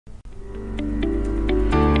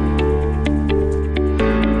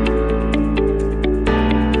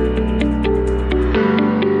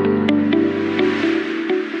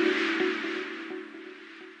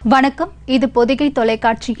வணக்கம். இது பொதிகை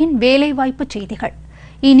தொலைக்காட்சியின் வேலைவாய்ப்பு செய்திகள்.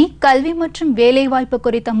 இனி கல்வி மற்றும் வேலைவாய்ப்பு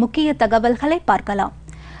குறித்த முக்கிய தகவல்களை பார்க்கலாம்.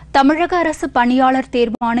 தமிழக அரசு பணியாளர்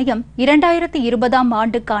தேர்வு ஆணையம் 2020ஆம்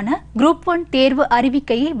ஆண்டுக்கான குரூப் 1 தேர்வு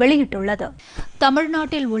அறிவிக்கையை வெளியிட்டுள்ளது.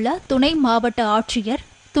 தமிழ்நாட்டில் உள்ள துணை மாவட்ட ஆட்சியர்,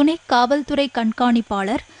 துணை காவல்துறை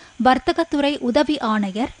கண்காணிப்பாளர், வர்த்தகத்துறை உதவி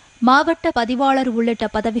ஆணையர், மாவட்ட பதிவாளர் உள்ளிட்ட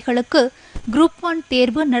பதவிகளுக்கு குரூப் 1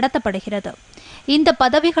 தேர்வு நடத்தப்படுகிறது. இந்த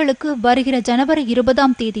பதவிகளுக்கு வருகிற ஜனவரி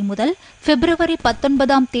 20ஆம் தேதி முதல் பிப்ரவரி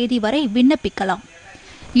 19ஆம் தேதி வரை விண்ணப்பிக்கலாம்.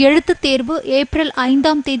 எழுத்துத் தேர்வு ஏப்ரல்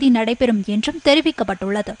 5ஆம் தேதி நடைபெறும் என்றும்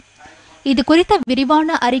தெரிவிக்கப்பட்டுள்ளது. இது குறித்த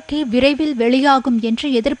விரிவான அறிக்கை விரைவில் வெளியாகும் என்று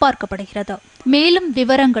எதிர்பார்க்கப்படுகிறது. மேலும்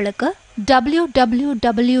விவரங்களுக்கு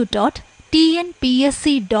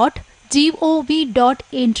www.tnpsc.gov.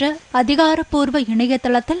 என்ற அதிகாரப்பூர்வ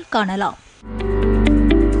இணையதளத்தில் காணலாம்.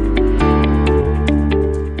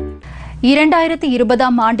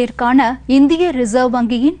 2020ஆம் ஆண்டிற்கான இந்திய ரிசர்வ்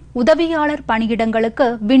வங்கியின் உதவியாளர் பணியிடங்களுக்கு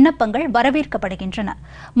விண்ணப்பங்கள் வரவேற்கப்படுகின்றன.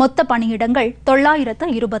 மொத்த பணியிடங்கள்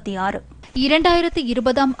 926.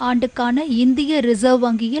 2020ஆம் ஆண்டுக்கான இந்திய ரிசர்வ்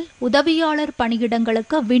வங்கியில் உதவியாளர்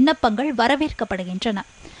பணியிடங்களுக்கு விண்ணப்பங்கள் வரவேற்கப்படுகின்றன.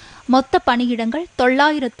 மொத்த பணியிடங்கள்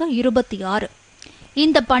 926.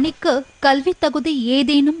 இந்த பணிக்கு கல்வி தகுதி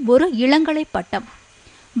ஏதேனும் ஒரு இளங்கலை பட்டம்,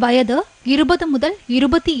 வயது 20 முதல்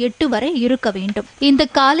 28 வரை இருக்க வேண்டும். இந்த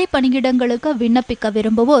காலி பணியிடங்களுக்கு விண்ணப்பிக்க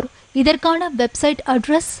விரும்புவோர் இதற்கான வெப்சைட்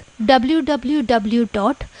அட்ரஸ்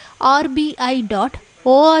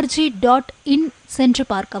www.rbi.org.in சென்று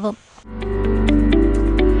பார்க்கவும்.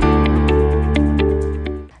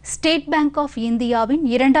 ஸ்டேட் பேங்க் ஆஃப் இந்தியாவின்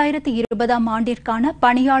 2020ஆம் ஆண்டிற்கான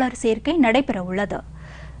பணியாளர் சேர்க்கை நடைபெறவுள்ளது.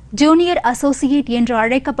 ஜூனியர் அசோசியேட் என்று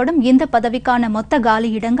அழைக்கப்படும் இந்த பதவிக்கான மொத்த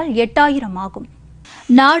காலியிடங்கள் 8000 ஆகும்.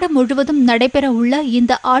 நாடு முழுவதும் நடைபெற உள்ள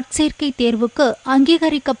இந்த ஆட்சேர்க்கை தேர்வுக்கு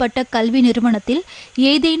அங்கீகரிக்கப்பட்ட கல்வி நிறுவனத்தில்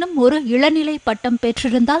ஏதேனும் ஒரு இளநிலை பட்டம்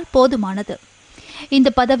பெற்றிருந்தால் போதுமானது. இந்த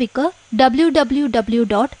பதவிக்கு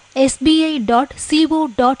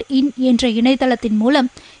www.sbi.co.in என்ற இணையதளத்தின் மூலம்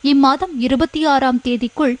இம்மாதம் 26ஆம்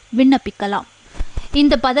தேதிக்குள் விண்ணப்பிக்கலாம்.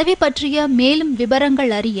 இந்த பதவி பற்றிய மேலும்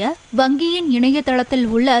விவரங்கள் அறிய வங்கியின் இணையதளத்தில்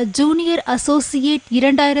உள்ள ஜூனியர் அசோசியேட்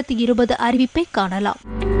 2020 அறிவிப்பை காணலாம்.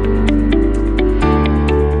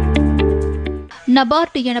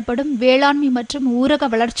 நபார்டு எனப்படும் வேளாண்மை மற்றும் ஊரக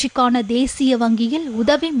வளர்ச்சிக்கான தேசிய வங்கியில்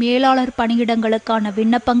உதவி மேலாளர் பணியிடங்களுக்கான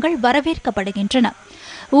விண்ணப்பங்கள் வரவேற்கப்படுகின்றன.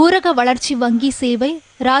 ஊரக வளர்ச்சி வங்கி சேவை,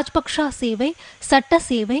 ராஜ்பக்ஷா சேவை, சட்ட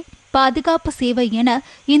சேவை, பாதுகாப்பு சேவை என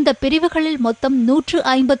இந்த பிரிவுகளில் மொத்தம்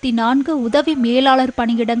 154 உதவி மேலாளர்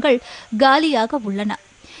பணியிடங்கள் காலியாக உள்ளன.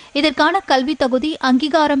 இதற்கான கல்வி தகுதி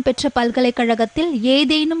அங்கீகாரம் பெற்ற பல்கலைக்கழகத்தில்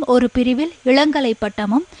ஏதேனும் ஒரு பிரிவில் இளங்கலை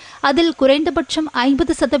பட்டமும் அதில் குறைந்தபட்சம்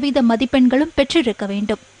 50% மதிப்பெண்களும் பெற்றிருக்க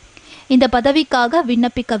வேண்டும். இந்த பதவிக்காக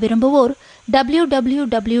விண்ணப்பிக்க விரும்புவோர்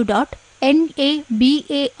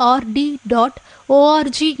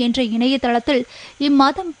www.nabard.org என்ற இணையதளத்தில்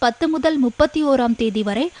இம்மாதம் 10 முதல் 31ஆம் தேதி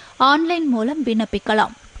வரை ஆன்லைன் மூலம்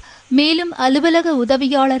விண்ணப்பிக்கலாம். மேலும் அலுவலக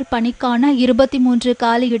உதவியாளர் பணிக்கான 23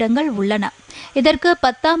 காலியிடங்கள் உள்ளன. இதற்கு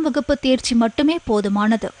 10ஆம் வகுப்பு தேர்ச்சி மட்டுமே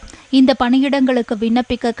போதுமானது. இந்த பணியிடங்களுக்கு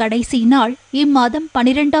விண்ணப்பிக்க கடைசி நாள் இம்மாதம்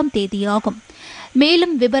 12ஆம் தேதியாகும்.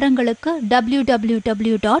 மேலும் விவரங்களுக்கு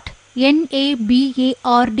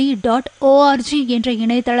www.nabard.org என்ற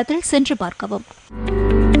இணையதளத்தில் சென்று பார்க்கவும்.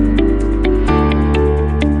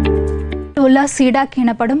 உள்ள சிடாக்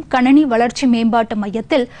எனப்படும் கணினி வளர்ச்சி மேம்பாட்டு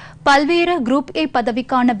மையத்தில் பல்வேறு குரூப் A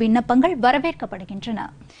பதவிக்கான விண்ணப்பங்கள் வரவேற்கப்படுகின்றன.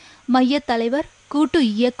 மைய தலைவர், கூட்டு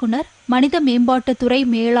இயக்குனர், மனித மேம்பாட்டுத்துறை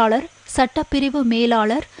மேலாளர், சட்டப்பிரிவு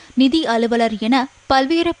மேலாளர், நிதி அலுவலர் என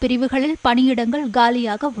பல்வேறு பிரிவுகளில் பணியிடங்கள்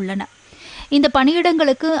காலியாக உள்ளன. இந்த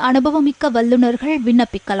பணியிடங்களுக்கு அனுபவமிக்க வல்லுநர்கள்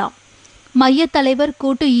விண்ணப்பிக்கலாம். மைய தலைவர்,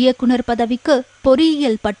 கூட்டு இயக்குனர் பதவிக்கு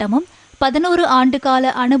பொறியியல் பட்டமும் 11 ஆண்டு கால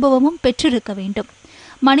அனுபவமும் பெற்றிருக்க வேண்டும்.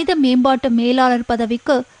 மனித மேம்பாட்டு மேலாளர்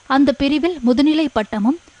பதவிக்கு அந்த பிரிவில் முதுநிலை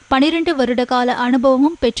பட்டமும் 12 வருட கால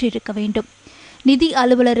அனுபவமும் பெற்றிருக்க வேண்டும். நிதி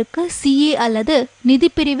அலுவலருக்கு CA அல்லது நிதி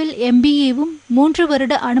பிரிவில் MBAவும் 3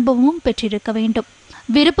 வருட அனுபவமும் பெற்றிருக்க வேண்டும்.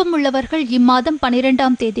 விருப்பமுள்ளவர்கள் இம்மாதம்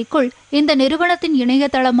 12ஆம் தேதிக்குள் இந்த நிறுவனத்தின்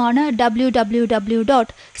இணையதளமான www.cdac.in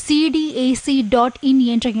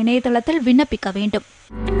என்ற இணையதளத்தில் விண்ணப்பிக்க வேண்டும்.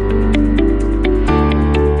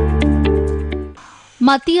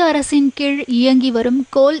 மத்திய அரசின் கீழ் இயங்கி வரும்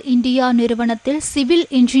கோல் இந்தியா நிறுவனத்தில் civil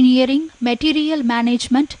engineering, material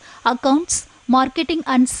management, accounts, marketing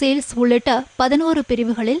and sales உள்ளிட்ட 11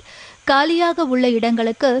 பிரிவுகளில் காலியாக உள்ள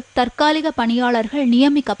இடங்களுக்கு தற்காலிக பணியாளர்கள்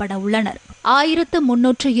நியமிக்கப்பட உள்ளனர்.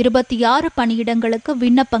 1326 பணியிடங்களுக்கு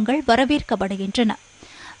விண்ணப்பங்கள் வரவேற்கப்படுகின்றன.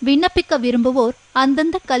 விண்ணப்பிக்க விரும்புவோர்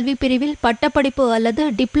அந்தந்த கல்வி பிரிவில் பட்டப்படிப்பு அல்லது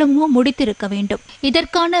டிப்ளமோ முடித்திருக்க வேண்டும்.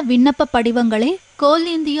 இதற்கான விண்ணப்ப படிவங்களை கோல்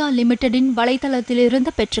இந்தியா லிமிடெடின்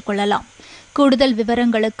வலைதளத்திலிருந்து பெற்றுக்கொள்ளலாம். கூடுதல்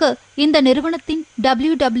விவரங்களுக்கு இந்த நிறுவனத்தின்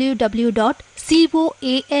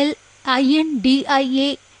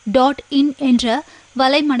www.coalindia.in என்ற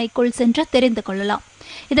வலைமனைக்குள் சென்று தெரிந்து கொள்ளலாம்.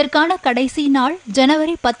 இதற்கான கடைசி நாள்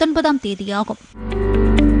ஜனவரி 19 ஆகும்.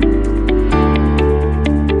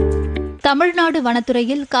 தமிழ்நாடு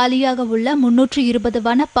வனத்துறையில் காலியாக உள்ள 320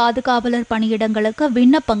 வன பாதுகாவலர் பணியிடங்களுக்கு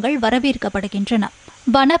விண்ணப்பங்கள் வரவேற்கப்படுகின்றன.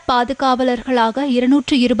 வன பாதுகாவலர்களாக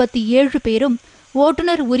 227 பேரும்,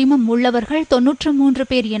 ஓட்டுநர் உரிமம் உள்ளவர்கள் 93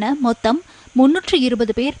 பேர் என மொத்தம்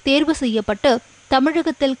 320 பேர் தேர்வு செய்யப்பட்டு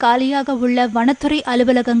தமிழகத்தில் காலியாக உள்ள வனத்துறை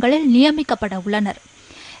அலுவலகங்களில் நியமிக்கப்பட உள்ளனர்.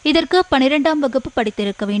 இதற்கு 12ஆம் வகுப்பு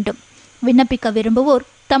படித்திருக்க வேண்டும். விண்ணப்பிக்க விரும்புவோர்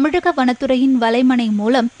தமிழக வனத்துறையின் வலைமனை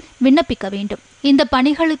மூலம் விண்ணப்பிக்க வேண்டும். இந்த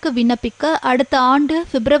பணிகளுக்கு விண்ணப்பிக்க அடுத்த ஆண்டு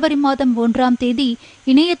பிப்ரவரி மாதம் 1ஆம் தேதி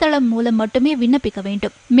இணையதளம் மூலம் மட்டுமே விண்ணப்பிக்க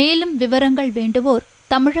வேண்டும். மேலும் விவரங்கள் வேண்டுவோர்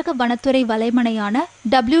தமிழக வனத்துறை வலைமனையான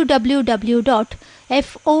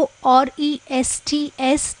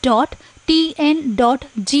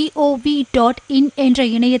www.forest.tn.gov.in என்ற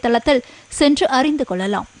இணையதளத்தில் சென்று அறிந்து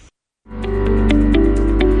கொள்ளலாம்.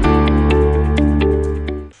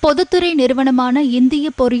 பொதுத்துறை நிறுவனமான இந்திய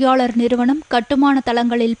பொறியாளர் நிறுவனம் கட்டுமான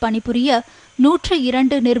தளங்களில் பணிபுரிய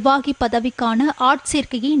 102 நிர்வாகி பதவிக்கான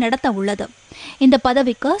ஆட்சேர்க்கையை நடத்த உள்ளது. இந்த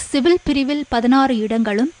பதவிக்கு சிவில் பிரிவில் 16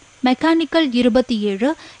 இடங்களும், mechanical 27,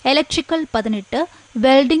 electrical 18,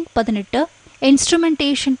 welding 18,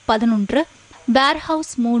 instrumentation 11,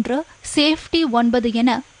 warehouse 3, safety 9 என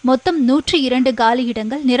மொத்தம் 102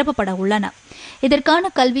 காலியிடங்கள் நிரப்பப்பட உள்ளன. இதற்கான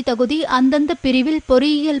கல்வி தகுதி அந்தந்த பிரிவில்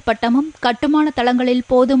பொறியியல் பட்டமும் கட்டுமான தளங்களில்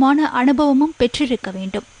போதுமான அனுபவமும் பெற்றிருக்க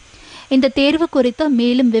வேண்டும். இந்த தேர்வு குறித்த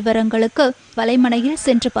மேலும் விவரங்களுக்கு வலைமனையில்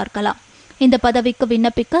சென்று பார்க்கலாம். இந்த பதவிக்கு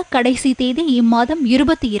விண்ணப்பிக்க கடைசி தேதி இம்மாதம்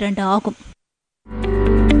 22 ஆகும்.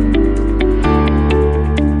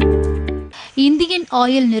 இந்தியன்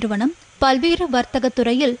ஆயில் நிறுவனம் பல்வேறு வர்த்தகத்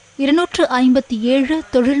துறையில் 257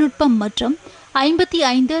 தொழில்நுட்பம் மற்றும்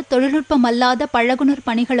 55 தொழில்நுட்பம் அல்லாத பழகுனர்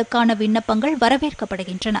பணிகளுக்கான விண்ணப்பங்கள்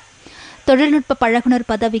வரவேற்கப்படுகின்றன. தொழில்நுட்ப பழகுனர்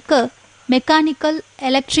பதவிக்கு மெக்கானிக்கல்,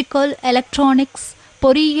 எலக்ட்ரிக்கல், எலக்ட்ரானிக்ஸ்,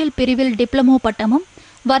 பொறியியல் பிரிவில் டிப்ளமோ பட்டமும்,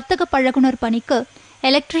 வர்த்தக பழகுனர் பணிக்கு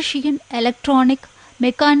electrician, electronic,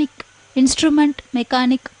 mechanic, instrument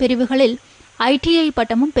mechanic பிரிவுகளில் ITI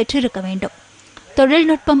பட்டமும் பெற்றிருக்க வேண்டும்.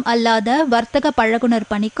 தொழில்நுட்பம் அல்லாத வர்த்தக பழகுனர்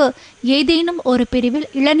பணிக்கு ஏதேனும் ஒரு பிரிவில்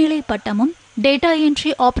இளநிலை பட்டமும், டேட்டா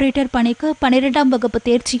என்ட்ரி ஆபரேட்டர் பணிக்கு 12ஆம் வகுப்பு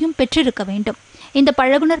தேர்ச்சியும் பெற்றிருக்க வேண்டும். இந்த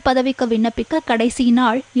பழகுனர் பதவிக்கு விண்ணப்பிக்க கடைசி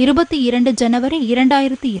நாள் 22 ஜனவரி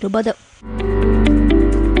 2020.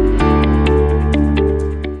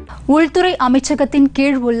 உள்துறை அமைச்சகத்தின்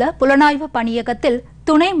கீழ் உள்ள புலனாய்வு பணியகத்தில்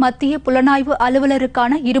துணை மத்திய புலனாய்வு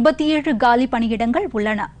அலுவலருக்கான 27 காலி பணியிடங்கள்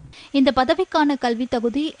உள்ளன. இந்த பதவிக்கான கல்வி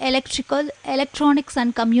தகுதி electrical, electronics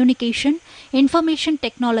and communication, information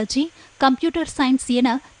technology, computer science என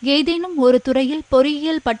ஏதேனும் ஒரு துறையில்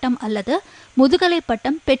பொறியியல் பட்டம் அல்லது முதுகலை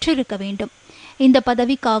பட்டம் பெற்றிருக்க வேண்டும். இந்த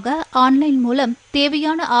பதவிக்காக ஆன்லைன் மூலம்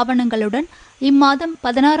தேவையான ஆவணங்களுடன் இம்மாதம்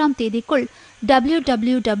 16ஆம் தேதிக்குள்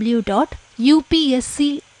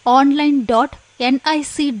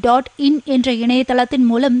www.upsconline.nic.in என்ற இணையதளத்தின்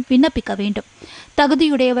மூலம் விண்ணப்பிக்க வேண்டும்.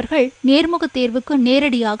 தகுதியுடையவர்கள் நேர்முக தேர்வுக்கு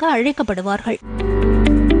நேரடியாக அழைக்கப்படுவார்கள்.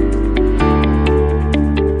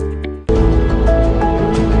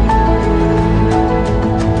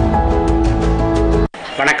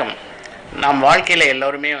 வணக்கம். நாம் வாழ்க்கையில்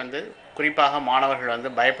எல்லோருமே குறிப்பாக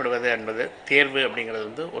மாணவர்கள் பயப்படுவது என்பது தேர்வு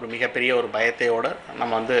அப்படிங்கிறது ஒரு மிகப்பெரிய ஒரு பயத்தையோடு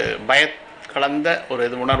நம்ம பய கலந்த ஒரு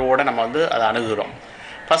உணர்வோடு நம்ம அதை அணுகுகிறோம்.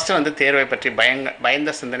 ஃபஸ்ட்டு தேர்வை பற்றி பயந்த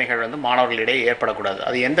சிந்தனைகள் மாணவர்களிடையே ஏற்படக்கூடாது.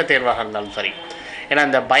 அது எந்த தேர்வாக இருந்தாலும் சரி. ஏன்னா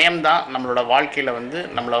இந்த பயம்தான் நம்மளோட வாழ்க்கையில்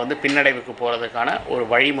நம்மளை பின்னடைவுக்கு போகிறதுக்கான ஒரு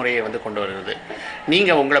வழிமுறையை கொண்டு வருகிறது.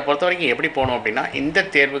 நீங்கள் உங்களை பொறுத்த வரைக்கும் எப்படி போகணும் அப்படின்னா, இந்த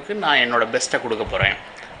தேர்வுக்கு நான் என்னோடய பெஸ்ட்டை கொடுக்க போகிறேன்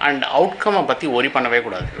அண்ட் அவுட்கம்மை பற்றி ஒரி பண்ணவே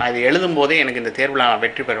கூடாது. நான் இது எழுதும்போதே எனக்கு இந்த தேர்வில் நான்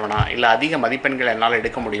வெற்றி பெறுவேனா, இல்லை அதிக மதிப்பெண்கள் என்னால்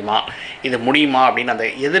எடுக்க முடியுமா, இது முடியுமா அப்படின்னு அந்த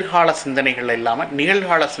எதிர்கால சிந்தனைகள் இல்லாமல்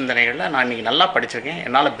நிகழ்கால சிந்தனைகளில் நான் இன்றைக்கி நல்லா படிச்சிருக்கேன்,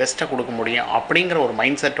 என்னால் பெஸ்ட்டை கொடுக்க முடியும் அப்படிங்கிற ஒரு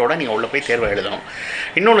மைண்ட் செட்டோடு நீங்கள் உள்ளே போய் தேர்வை எழுதணும்.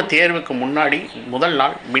 இன்னொன்று, தேர்வுக்கு முன்னாடி முதல்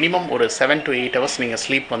நாள் மினிமம் ஒரு 7 to 8 hours நீங்கள்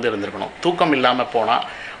ஸ்லீப் இருந்திருக்கணும். தூக்கம் இல்லாமல் போனால்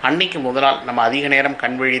அன்றைக்கி முதல் நாள் நம்ம அதிக நேரம்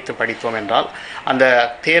கண் விழித்து படித்தோம் என்றால் அந்த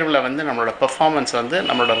தேர்வில் நம்மளோட பெர்ஃபார்மன்ஸ்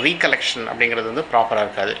நம்மளோட ரீகலெக்ஷன் அப்படிங்கிறது ப்ராப்பராக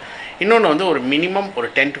இருக்காது. இன்னொன்று ஒரு மினிமம் ஒரு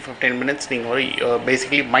 10 to 15 minutes நீங்கள்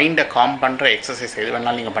பேசிக்கலி மைண்டை காம் பண்ணுற எக்ஸசைஸ் எது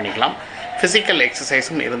வேணாலும் நீங்கள் பண்ணிக்கலாம். ஃபிசிக்கல்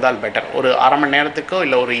எக்ஸசைஸும் இருந்தால் பெட்டர். ஒரு அரை மணி நேரத்துக்கோ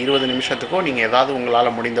இல்லை ஒரு 20 நிமிஷத்துக்கோ நீங்கள் ஏதாவது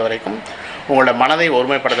உங்களால் முடிந்த வரைக்கும் உங்களோட மனதை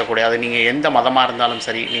ஒருமைப்படுத்தக்கூடிய, அது நீங்கள் எந்த மதமாக இருந்தாலும்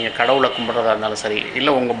சரி, நீங்கள் கடவுளை கும்பிட்றதா இருந்தாலும் சரி,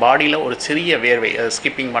 இல்லை உங்கள் பாடியில் ஒரு சிறிய வேர்வை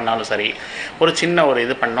ஸ்கிப்பிங் பண்ணாலும் சரி, ஒரு சின்ன ஒரு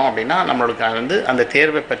இது பண்ணோம் அப்படின்னா நம்மளுக்கு வந்து அந்த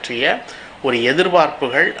தேர்வை பற்றிய ஒரு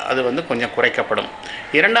எதிர்பார்ப்புகள் அது வந்து கொஞ்சம் குறைக்கப்படும்.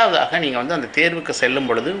 இரண்டாவதாக நீங்கள் வந்து அந்த தேர்வுக்கு செல்லும்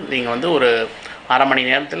பொழுது நீங்கள் வந்து ஒரு அரை மணி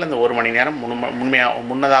நேரத்தில் இந்த 1 மணி நேரம்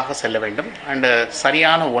முன்னதாக செல்ல வேண்டும். அண்டு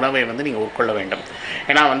சரியான உணவை வந்து நீங்கள் உட்கொள்ள வேண்டும்.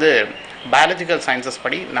 ஏன்னா வந்து பயாலஜிக்கல் சயின்சஸ்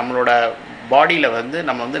படி நம்மளோட பாடியில் வந்து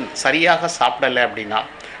நம்ம வந்து சரியாக சாப்பிடலை அப்படின்னா,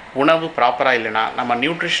 உணவு ப்ராப்பராக இல்லைன்னா, நம்ம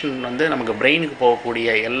நியூட்ரிஷன் வந்து நமக்கு பிரெயினுக்கு போகக்கூடிய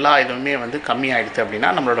எல்லா இதுவுமே வந்து கம்மியாகிடுது அப்படின்னா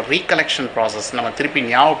நம்மளோட ரீகலெக்ஷன் ப்ராசஸ், நம்ம திருப்பி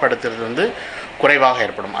ஞாபகப்படுத்துறது வந்து குறைவாக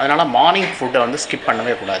ஏற்படும். அதனால் மார்னிங் ஃபுட்டை வந்து ஸ்கிப்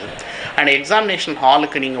பண்ணவே கூடாது. அண்ட் எக்ஸாமினேஷன்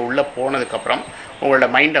ஹாலுக்கு நீங்கள் உள்ளே போனதுக்கப்புறம் உங்களோட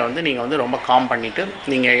மைண்டை வந்து நீங்கள் வந்து ரொம்ப காம் பண்ணிவிட்டு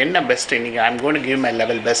நீங்கள் என்ன பெஸ்ட்டு, நீங்கள் I'm going to give my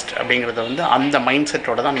level best அப்படிங்கிறத வந்து அந்த மைண்ட்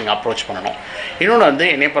செட்டோடு தான் நீங்கள் அப்ரோச் பண்ணணும். இன்னொன்று வந்து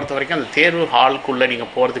என்னை பொறுத்த வரைக்கும் அந்த தேர்வு ஹாலுக்குள்ளே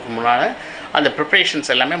நீங்கள் போகிறதுக்கு முன்னால் அந்த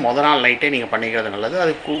ப்ரிப்ரேஷன்ஸ் எல்லாமே முதல் நாள் நைட்டே நீங்கள் பண்ணிக்கிறது நல்லது.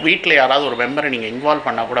 அது வீட்டில் யாராவது ஒரு மெம்பரை நீங்கள் இன்வால்வ்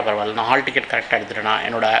பண்ணால் கூட பரவாயில்ல. நான் ஹால் டிக்கெட் கரெக்டாக எடுத்துட்டேன்னா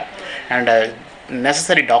என்னோட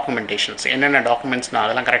நெசசரி டாக்குமெண்டேஷன்ஸ் என்னென்ன டாக்குமெண்ட்ஸ் நான்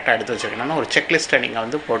அதெல்லாம் கரெக்டாக எடுத்து வச்சுருக்கேன்னா ஒரு செக்லிஸ்ட்டை நீங்கள்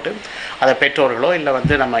வந்து போட்டு அதை பெற்றோர்களோ இல்லை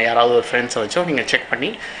வந்து நம்ம யாராவது ஒரு ஃப்ரெண்ட்ஸை வச்சோ நீங்கள் செக் பண்ணி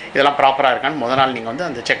இதெல்லாம் ப்ராப்பராக இருக்கான்னு முதல் நாள் நீங்கள் வந்து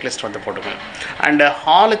அந்த செக்லிஸ்ட் வந்து போட்டுக்கணும். அண்டு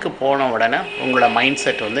ஹாலுக்கு போன உடனே உங்களோட மைண்ட்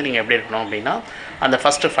செட் வந்து நீங்கள் எப்படி இருக்கணும் அப்படின்னா, அந்த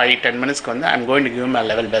ஃபஸ்ட்டு 5-10 மினிட்ஸ்க்கு வந்து I'm going to give my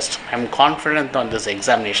level best, I'm confident on this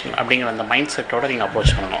examination அப்படிங்கிற அந்த மைண்ட் செட்டோடு நீங்கள்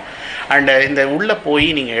அப்ரோச் பண்ணணும். அண்டு இந்த உள்ளே போய்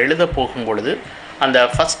நீங்கள் எழுத போகும்பொழுது அந்த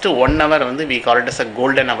ஃபஸ்ட்டு 1 hour வந்து we call it as a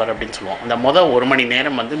golden hour அப்படின்னு சொல்லுவோம். அந்த 1 மணி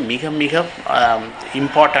நேரம் வந்து மிக மிக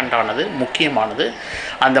இம்பார்ட்டண்ட்டானது, முக்கியமானது.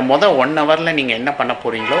 அந்த 1 hourல நீங்கள் என்ன பண்ண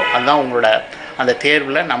போகிறீங்களோ அதுதான் உங்களோட அந்த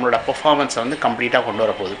தேர்வில் நம்மளோட பெர்ஃபார்மன்ஸை வந்து கம்ப்ளீட்டாக கொண்டு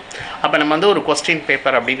வரப்போகுது. அப்போ நம்ம வந்து ஒரு கொஸ்டின்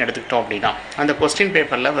பேப்பர் அப்படின்னு எடுத்துக்கிட்டோம் அப்படின்னா, அந்த கொஸ்டின்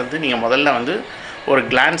பேப்பரில் வந்து நீங்கள் முதல்ல வந்து ஒரு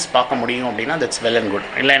கிளான்ஸ் பார்க்க முடியும் அப்படின்னா தட்ஸ் வெல் அண்ட் குட்.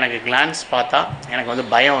 இல்லை எனக்கு கிளான்ஸ் பார்த்தா எனக்கு வந்து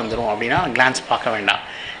பயம் வந்துடும் அப்படின்னா கிளான்ஸ் பார்க்க வேண்டாம்.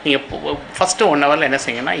 நீங்கள் ஃபஸ்ட்டு 1 hourல என்ன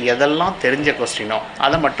செய்யுங்கன்னா, எதெல்லாம் தெரிஞ்ச கொஸ்டினோ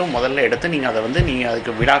அதை மட்டும் முதல்ல எடுத்து நீங்கள் அதை வந்து நீங்கள்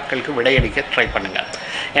அதுக்கு வினாக்களுக்கு விடையளிக்க ட்ரை பண்ணுங்கள்.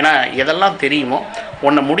 ஏன்னா எதெல்லாம் தெரியுமோ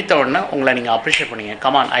ஒன்று முடித்த உடனே உங்களை நீங்கள் அப்ரிஷியேட் பண்ணிங்க,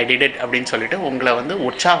 கமான் ஐ டிட் இட் அப்படின்னு சொல்லிட்டு உங்களை வந்து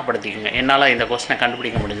உற்சாகப்படுத்திக்கோங்க. என்னால் இந்த கொஸ்டினை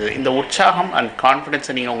கண்டுபிடிக்க முடிஞ்சது. இந்த உற்சாகம் அண்ட்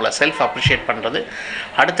கான்ஃபிடென்ஸை நீங்கள் உங்களை செல்ஃப் அப்ரிஷியேட் பண்ணுறது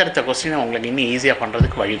அடுத்தடுத்த கொஸ்டினை உங்களுக்கு இன்னும் ஈஸியாக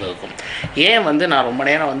பண்ணுறதுக்கு வழிவகுக்கும். ஏன் வந்து நான் ரொம்ப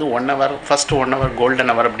நேரம் வந்து 1 hour first 1 hour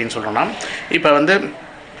golden hour அப்படின்னு சொல்கிறேன்னா, இப்போ வந்து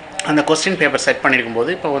அந்த கொஸ்டின் பேப்பர் செட் பண்ணியிருக்கும் போது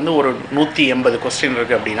இப்போ வந்து ஒரு 180 கொஸ்டின்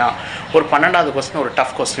இருக்குது அப்படின்னா ஒரு 12வது கொஸ்டின் ஒரு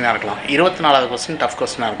டஃப் கொஸ்டினாக இருக்கலாம், 24வது கொஸ்டின் டஃப்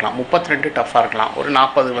கொஸ்டினாக இருக்கலாம், 32 டஃப்பாக இருக்கலாம், ஒரு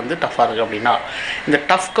 40 வந்து டஃப்பாக இருக்குது அப்படின்னா இந்த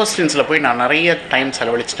டஃப் கொஸ்டின்ஸில் போய் நான் நிறைய டைம்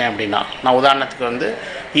செலவழிச்சிட்டேன் அப்படின்னா, நான் உதாரணத்துக்கு வந்து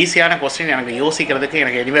ஈஸியான கொஸ்டின் எனக்கு யோசிக்கிறதுக்கு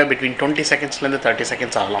எனக்கு எனிவே பிட்வீன் 20 செகண்ட்ஸ்லேருந்து 30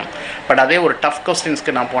 செகண்ட்ஸ் ஆகலாம். பட் அதே ஒரு டஃப்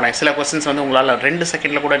கொஸ்டின்ஸ்க்கு நான் போனேன், சில கொஸ்டின்ஸ் வந்து உங்களால் 2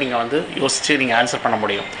 செகண்டில் கூட நீங்கள் வந்து யோசித்து நீங்கள் ஆன்சர் பண்ண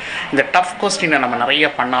முடியும். இந்த டஃப் கொஸ்டினை நம்ம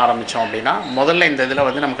நிறைய பண்ண ஆரம்பித்தோம் அப்படின்னா முதல்ல இந்த இதில்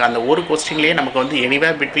வந்து நமக்கு அந்த ஒரு கொஸ்டின்லேயே நமக்கு வந்து எனிவே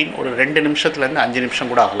பிட்வீன் ஒரு 2 நிமிஷத்துலேருந்து 5 நிமிஷம்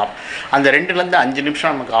கூட ஆகலாம். அந்த 2லேருந்து 5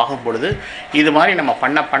 நிமிஷம் நமக்கு ஆகும் பொழுது இது மாதிரி நம்ம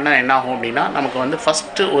பண்ண என்ன ஆகும் அப்படின்னா, நமக்கு வந்து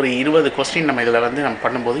ஃபஸ்ட்டு ஒரு 20 கொஸ்டின் நம்ம இதில் வந்து நம்ம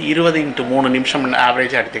பண்ணும்போது 20 × 3 நிமிஷம்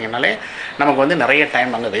ஆவரேஜாக எடுத்திங்கனாலே நமக்கு வந்து நிறைய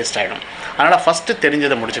டைம் அங்கே வேஸ்ட் ஆகிடும். அதனால் ஃபஸ்ட்டு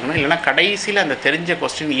தெரிஞ்சதை முடிச்சுக்கணும். இல்லைனா கடைசியில் அந்த தெரிஞ்ச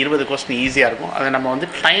கொஸ்டின் 20 கொஸ்டின் ஈஸியாக இருக்கும். அதை நம்ம வந்து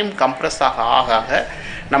டைம் கம்ப்ரெஸ் ஆக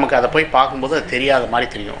நமக்கு அதை போய் பார்க்கும்போது அது தெரியாத மாதிரி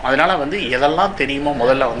தெரியும். அதனால் வந்து எதெல்லாம் தெரியுமோ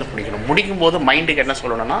முதல்ல வந்து முடிக்கணும். முடிக்கும்போது மைண்டுக்கு என்ன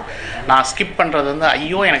சொல்லணும்னா, நான் ஸ்கிப் பண்ணுறது வந்து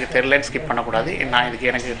ஐயோ எனக்கு தெரியலன்னு ஸ்கிப் பண்ணக்கூடாது, நான் இதுக்கு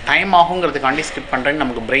எனக்கு டைம் ஆகுங்கிறதுக்காண்டி ஸ்கிப் பண்ணுறேன்னு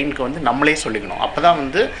நமக்கு பிரெயினுக்கு வந்து நம்மளே சொல்லிக்கணும். அப்போ தான்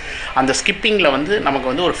வந்து அந்த ஸ்கிப்பிங்கில் வந்து நமக்கு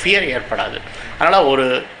வந்து ஒரு ஃபியர் ஏற்படாது. அதனால்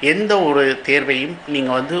எந்த ஒரு தேர்வையும்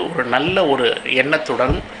நீங்கள் வந்து ஒரு நல்ல ஒரு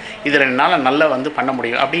எண்ணத்துடன் இதில் என்னால் நல்லா வந்து பண்ண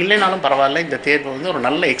முடியும், அப்படி இல்லைனாலும் பரவாயில்ல, இந்த தேர்வு வந்து ஒரு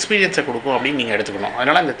நல்ல எக்ஸ்பீரியன்ஸை கொடுக்கும் அப்படின்னு நீங்கள் எடுத்துக்கணும்.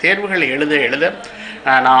 அதனால் இந்த தேர்வுகள் எழுத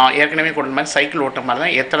நான் ஏற்கனவே கொண்ட மாதிரி சைக்கிள் ஓட்ட மாதிரி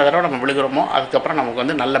தான், எத்தனை தடவை நம்ம விழுகிறோமோ அதுக்கப்புறம் நமக்கு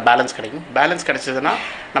வந்து நல்ல பேலன்ஸ் கிடைக்கும். பேலன்ஸ் கிடைச்சதுன்னா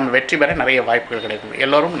நம்ம வெற்றி பெற நிறைய வாய்ப்புகள் கிடைக்கும்.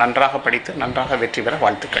 எல்லோரும் நன்றாக படித்து நன்றாக வெற்றி பெற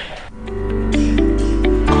வாழ்த்துக்கள்.